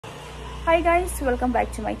Hi guys, welcome back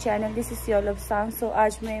to my channel. This is your love song. सो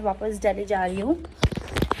आज मैं वापस दिल्ली जा रही हूँ।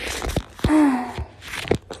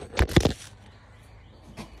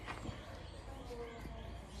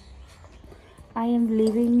 I am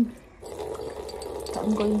living, I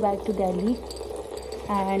am going back to Delhi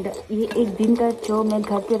and ये एक दिन का जो मैं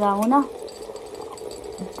घर पे रहा हूँ ना,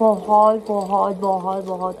 बहुत बहुत बहुत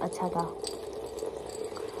बहुत अच्छा था।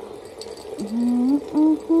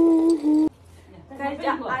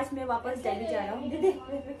 आज मैं वापस दिल्ली जा रहा हूँ।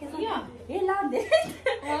 ये ला दे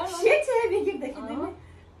शेट है देखिए देखिए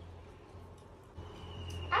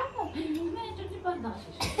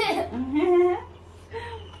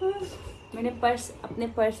मैंने अपने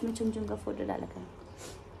पर्स में चुम चुम का फोटो डाला था।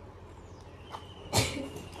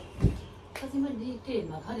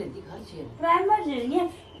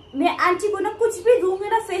 मैं आंटी को ना कुछ भी दूंगी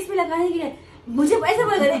ना फेस पे लगाने के लिए, मुझे ऐसा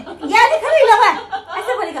बोलेगा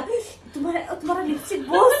ऐसा बोलेगा तुम्हारा लिपस्टिक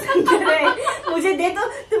बहुत सुंदर है, मुझे दे दो।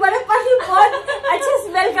 तुम्हारा परफ्यूम बहुत अच्छा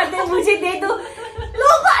स्मेल करते है, मुझे दे दो।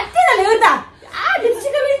 लोग आते ना लेता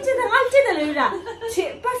लिपस्टिक में नीचे डालते ना लेता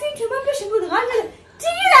परफ्यूम छुपा के शैम्पू डालते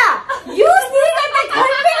टीरा यूज नहीं करता,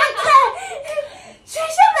 घर पे रखा है।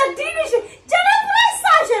 शेषम ना टीने से जना पूरा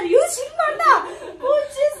साशर यूज नहीं करता,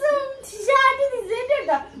 मुझे शादी नहीं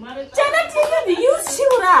देता जना टीने यूज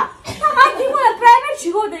शिवरा आंटी को प्राइवेट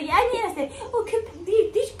शिवो दे यानी ऐसे ओके दी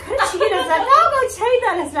घर शिवरा कागो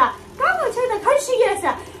छैदा लसरा घर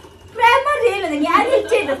शिवरा प्राइवेट रेल दे यानी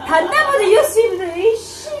चे ठंडा में यूज शिवरा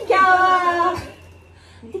इशी क्या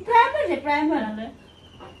दी प्राइवेट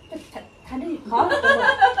ठंडे खाओ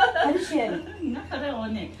शिवरा ना करे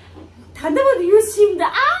ओने ठंडा में यूज शिवरा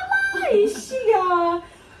आमा इशी क्या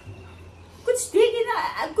कुछ देखे ना,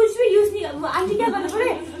 कुछ भी यूज नहीं। आंटी क्या करना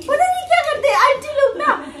पड़े पता नहीं क्या करते हैं आंटी लोग ना,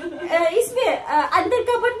 इसमें अंदर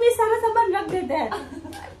कपट में सारा सामान रख देते हैं,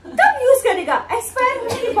 कब यूज करेगा? एक्सपायर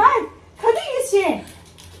होने के बाद कभी यूज किए।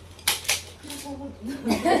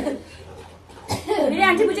 मेरी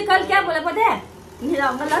आंटी मुझे कल क्या बोला पता है?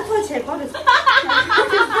 मेरा गला तो अच्छे कौन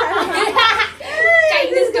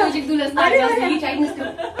चाइनीज का मुझे दूल्हा चाइनीज का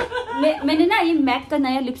मैंने ना ये मैक का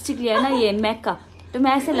नया लिपस्टिक लिया है ना, ये मैक का, तो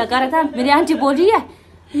मैं ऐसे लगा रहा था। मेरी आंटी बोल रही है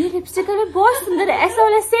ये लिपस्टिक कलर बहुत सुंदर है, ऐसा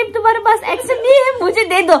वाला सेम तुम्हारे पास एक्शन नहीं है, मुझे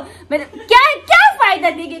दे दो। मेरे क्या क्या फायदा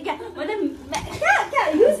देंगे, क्या मतलब क्या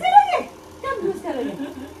यूज करोगे, कब यूज करोगे?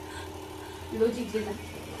 लॉजिक जैसा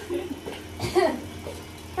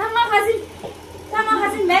तमा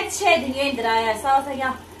हसिन मैच छे दिन ये इधर आया सा या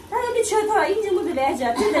ताकि भी छे थोड़ा इंजन मुझे ले जा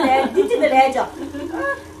दीदी ले जा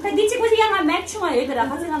ताकि दीदी को यहाँ मैच छुआ ये इधर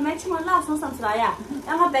हसिन मैच छुआ ला सो संस्राया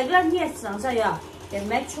यहाँ बैकग्राउंड ये संस्राया ये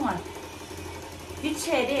मैच छुआ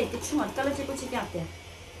दिच्छे दे दिच्छुआ कल से कुछ क्या आते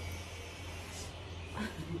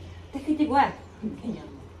ताकि ती गुआ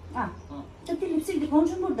तो लिपस्टिक दिखाऊं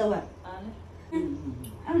चुन बोल दवा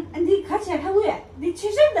अंदी खाचे था हुए दिच्छे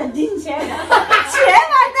से द दिन से छे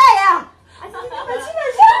मारता या अच्छा तो बच्ची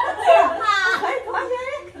भाई कौन है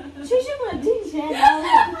छे को दिन से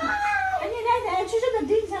अन्य ना छे द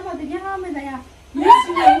दिन से मत यहाँ में दया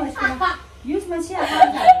यूज मत किया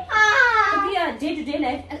अभी day to day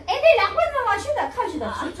life ए两分钟是的看是的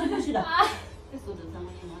是的是的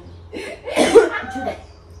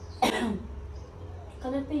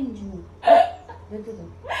colour पे इंजन दे दो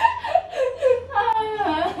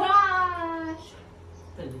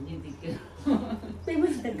对不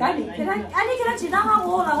起的咖喱，给他，你给他其他话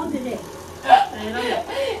我了，我对对。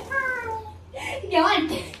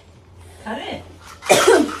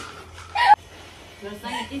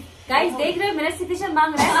गाइस देख रहे हो मेरा सिचुएशन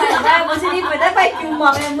मांग रहा है, मुझे नहीं पता भाई क्यों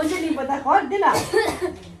मांग रहा है, मुझे नहीं पता कौन दिला।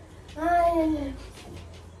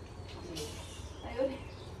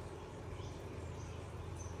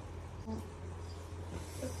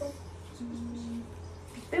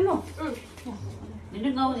 Primo. Ini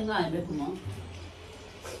nggak ada Primo.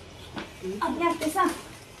 Apa ya, Tessa?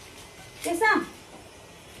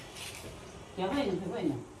 Siapa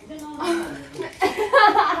ini?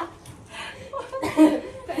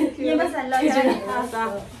 ये बस अल्लाह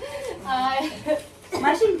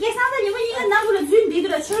माशिन के साथ ये भी ये ना बोलो जुन दी दो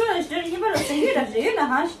छोड़ो ये बोलो सही है ना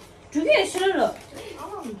हां जुगे छोड़ो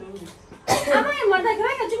아마 뭐다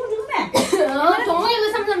그러니까 지금 죽으면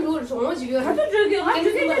정말 삼삼 정말 지금 하도 저기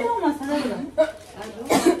주게 정말 사람들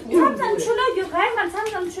삼삼 출러교 가만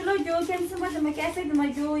삼삼 출러교 캠스마다 막 कैसे 막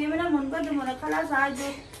जो ये मेरा मन का तो मेरा खलास आज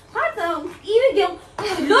하다 이게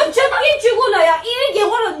로점이 죽을래야 이게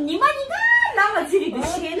뭐로 니만이가 나가 줄이고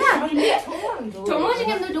시에나 정말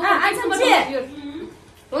지금도 좀 안참지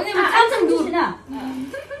너네 삼삼 누구나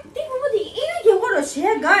이거보다 이게 뭐로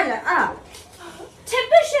시에가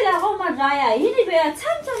템퍼처라고 말아야 이리베야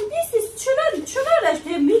참참 this is 추러라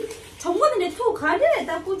미 정보는 또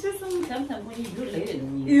가려다 고추송 잠깐 보니 이걸 내야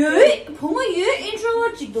되는 예 봉어 예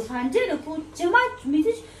인트로직도 반대로 고 제마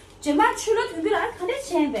미지 제마 출로 준비를 하는데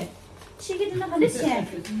챤베 시기드나 하는데 챤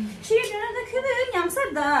시기드나 그게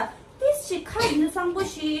양사다 이시 카드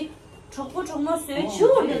상고시 저거 정말세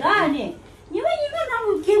주어라 아니 이거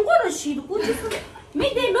나무 개고로 시도 고추송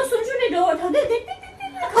미데 너 손주리로 다들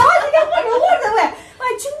가지가 뭐로 왜?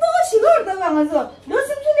 아 중도가 시거다 방아서 너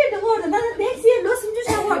숨주리도 거다 나는 넥스에 너 숨주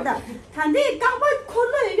샤워다 단데 깡바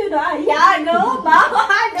콜로 이거다 야너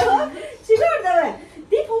마마 너 시거다 왜?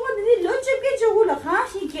 네 부모들이 너 집게 저거라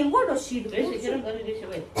가시 개고로 시도 그런 거를 드셔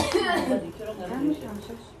왜? 그런 거를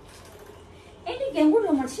드셔. 애니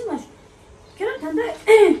개고로 말 심어 그런 단데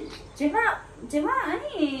제가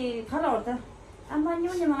아니 가라오다 아마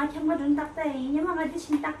요즘아 참마든 딱다이 냐마가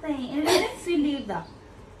대신 딱다이 엘레 필리다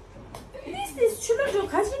This is chullo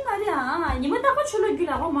가진 말이야. 니만 다고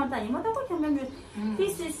chullo기라고 말다. 니만 다고 경면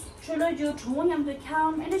This is chullo 정원양도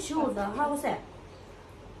캬ꯝ 엘레 쇼다 하고세.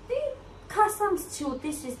 이 카삼스 치오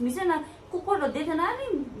This is 미세나 코코로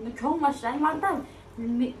데드나니 경마시라 말다.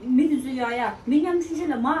 미드즈야야. 미냠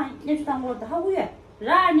춘질라 마 예주당 거다 하고예.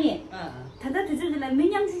 라니. 다다 두주들라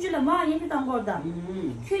미냠 춘질라 마 예주당 거다.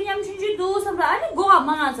 큐냠 춘질도 삼라 아니 고가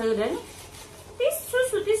망아서 그래. This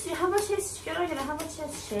how much is how much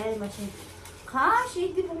is share machine.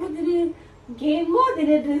 Kashi the Pumudri game more than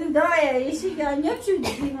it die. She got your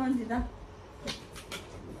children on dinner.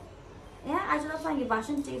 Yeah, I just find you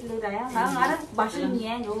bashing tea later. I'm bashing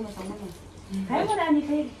yang over someone. I would only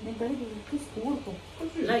pay the baby this school.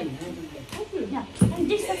 Yeah, and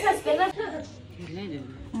this success better.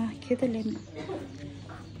 Cute lane.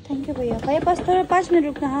 Thank you, भैया. भैया बस थोड़ा 5 minute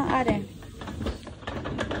रुकना हाँ आ रहे हैं.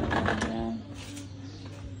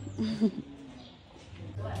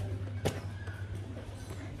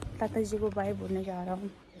 ताता जी को बाय बोलने जा रहा हूँ.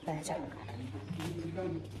 बैठा.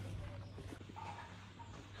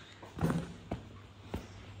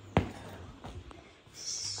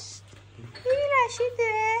 이라 시대.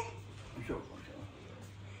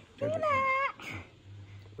 이라.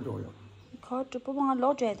 거 주부방아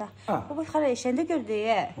넣어줘야다. 오빠 가래 샌드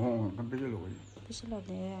겨드에. 난 비실로.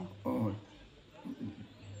 비실로네.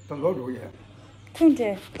 다 넣어줘야.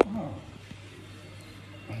 근데.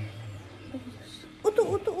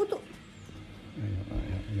 우도.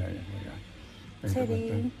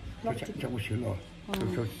 세리. 자꾸 싫어.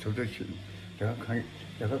 저도 싫어.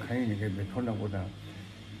 내가 가는 게 메토나보다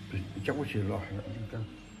자꾸 싫어. 그러니까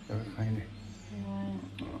내가 가는 게.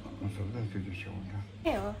 저도 되게 싫어한다.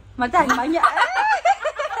 해요. 맞다 아니야.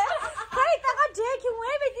 가리다가 제키 왜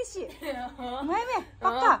베디시? 왜?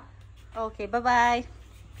 빠빠. 오케이, 바이바이.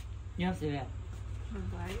 안녕하세요.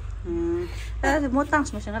 Baik. Mau tang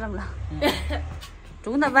sama sengaram lah.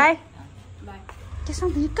 Tunggu nak bye. Bye.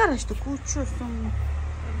 Kesan nikah lah tu kucu sum.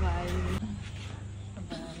 Bye.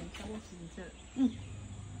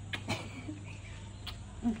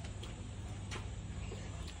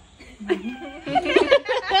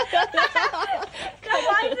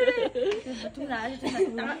 Kawan tu. Tu lah.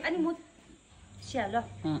 Ani mau siapa lah.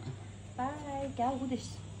 Bye. Kau udah.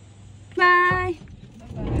 Bye.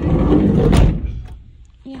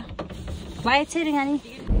 Yeah. Bye, Tsering, honey.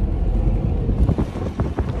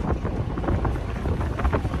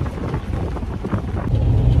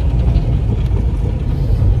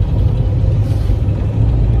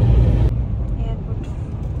 Airport.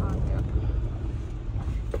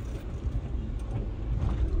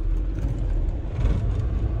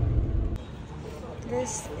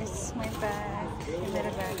 This is my bag.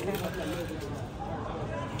 Another bag.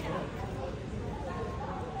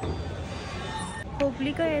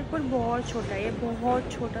 Hubli का airport बहुत छोटा है. ये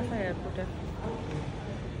बहुत छोटा सा airport है.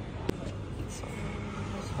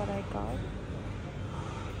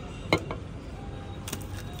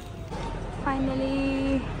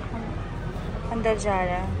 Finally अंदर जा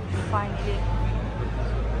रहा है. Finally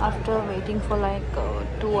after waiting for like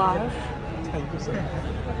 2 hours.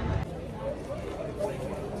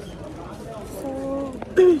 So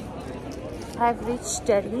I have reached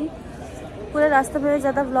Delhi. पूरा रास्ते में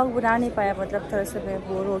ज़्यादा व्लॉग बना नहीं पाया. मतलब थोड़ा सा मैं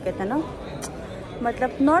बोर हो गया था ना.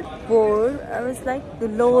 मतलब not bore, I was like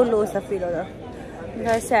low सा फील हो रहा.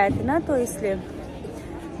 घर से आए थे ना तो इसलिए.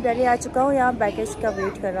 दिल्ली आ चुका हूँ. यहाँ बैगेज का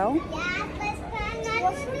वेट कर रहा हूँ.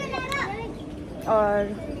 और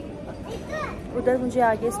उधर मुझे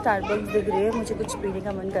आगे स्टारबक्स दिख रही है. मुझे कुछ पीने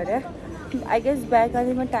का मन कर रहा है. आई गेस बैग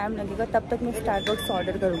आने में टाइम लगेगा. तब तक मैं स्टारबक्स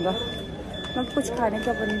ऑर्डर करूँगा. मैं कुछ खाने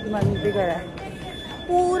का मन भी कर रहा है.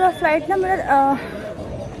 पूरा फ्लाइट ना मेरा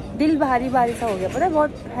दिल भारी सा हो गया. पता है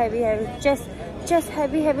बहुत हैवी चेस्ट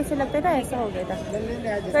हैवी से लगता है ना. ऐसा हो गया था.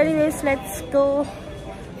 Anyways let's go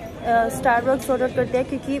Starbucks order करते हैं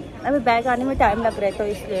क्योंकि अभी बैग आने में टाइम लग रहा है, तो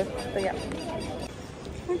इसलिए। तो या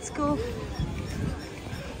लेट्स गो।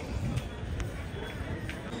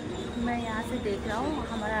 मैं यहाँ से देख रहा हूँ,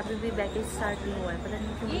 हमारा अभी भी बैगेज स्टार्ट नहीं हुआ है, पता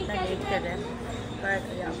नहीं क्यों इतना वेट कर रहे हैं, बट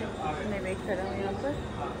मैं वेट कर रहा हूँ यहाँ पर।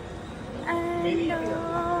 एंड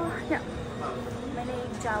मैंने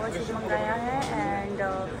एक जावा चीज़ मंगाया है एंड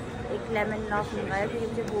एक लेमन लॉफ मंगाया क्योंकि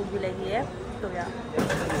मुझे भूख भी लगी है। तो या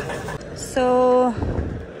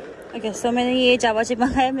सो मैंने ये जावा चीज़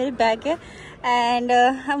मंगाया, मेरे बैग है। एंड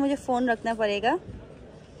हाँ, मुझे फ़ोन रखना पड़ेगा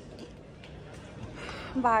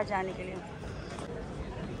बाहर जाने के लिए।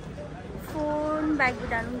 फ़ोन बैग भी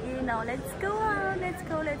डालूंगी। Now let's go, let's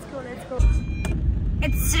go, let's go, let's go.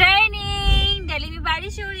 It's raining, Delhi में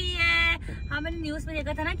बारिश हो रही है। हाँ, मैंने न्यूज़ में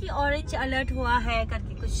देखा था ना कि ऑरेंज अलर्ट हुआ है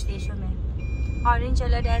करके कुछ देशों में। Orange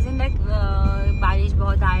alert as in like बारिश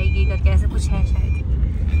बहुत आएगी करके, ऐसा कुछ है शायद।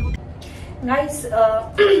 Guys,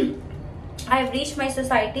 I have reached my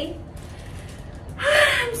society.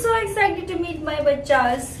 I am so excited to meet my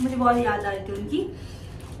बच्चास। मुझे बहुत याद आ रही थी उनकी।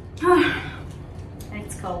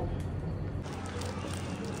 Let's go.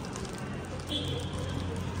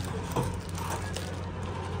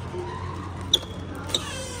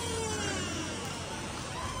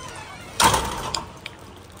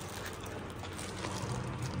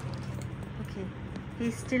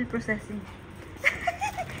 He's still processing.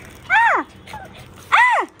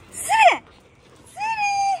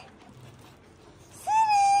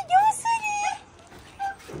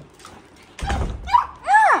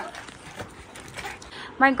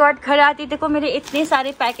 My God, घर आती देखो मेरे इतने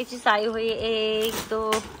सारे पैकेजेस आए हुए। 1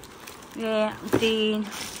 2 3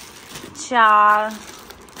 4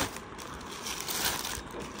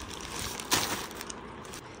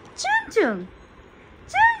 चुन चुन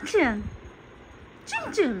चुन चुन चुन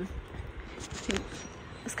चुन,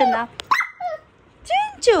 उसका नाम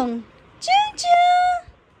चुन चुन चुन चुन।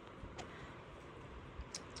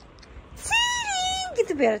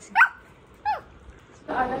 कितने प्यारा से।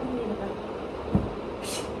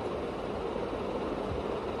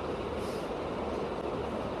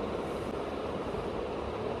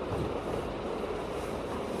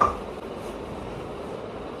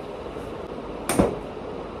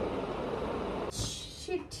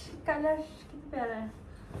 कलर कितना प्यारा है।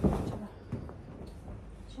 चलो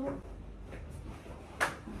चलो,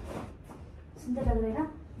 सुंदर लग रहा है ना।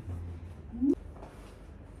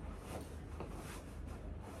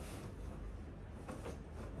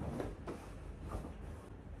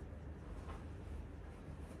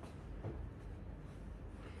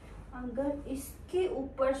 अगर इसके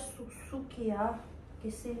ऊपर सुसु किया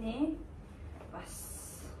किसी ने, बस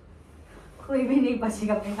कोई भी नहीं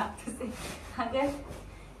बचेगा अपने हाथों से। अगर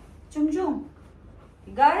Chum Chum,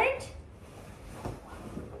 you got it?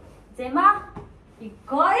 Zema, you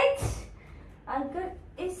got it?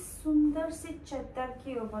 अगर इस सुंदर से चद्दर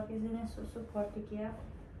के ऊपर किसी ने सुसु पॉटी किया,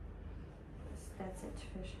 that's it।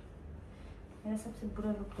 फिर मेरा सबसे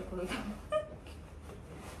बुरा लुक देखोगे।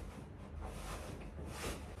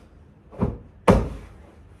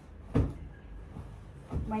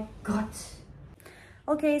 My God.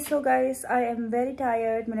 Okay so guys, I am very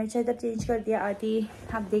tired. मैंने चादर चेंज कर दिया आधी,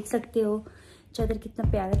 आप देख सकते हो चादर कितना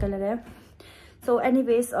प्यारा कलर है। So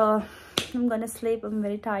anyways, I am gonna sleep. I am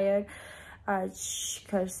very tired. आज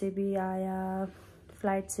घर से भी आया,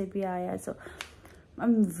 फ्लाइट से भी आया, सो आई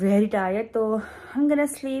एम वेरी टायर्ड। तो आई एम गोना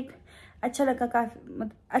स्लीप। अच्छा लगा, काफ़ी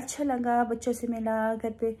मतलब अच्छा लगा, बच्चों से मिला,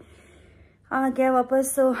 घर पे आ गया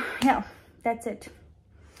वापस। सो या that's it.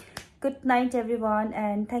 Good night everyone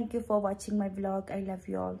and thank you for watching my vlog. I love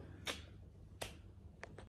you all.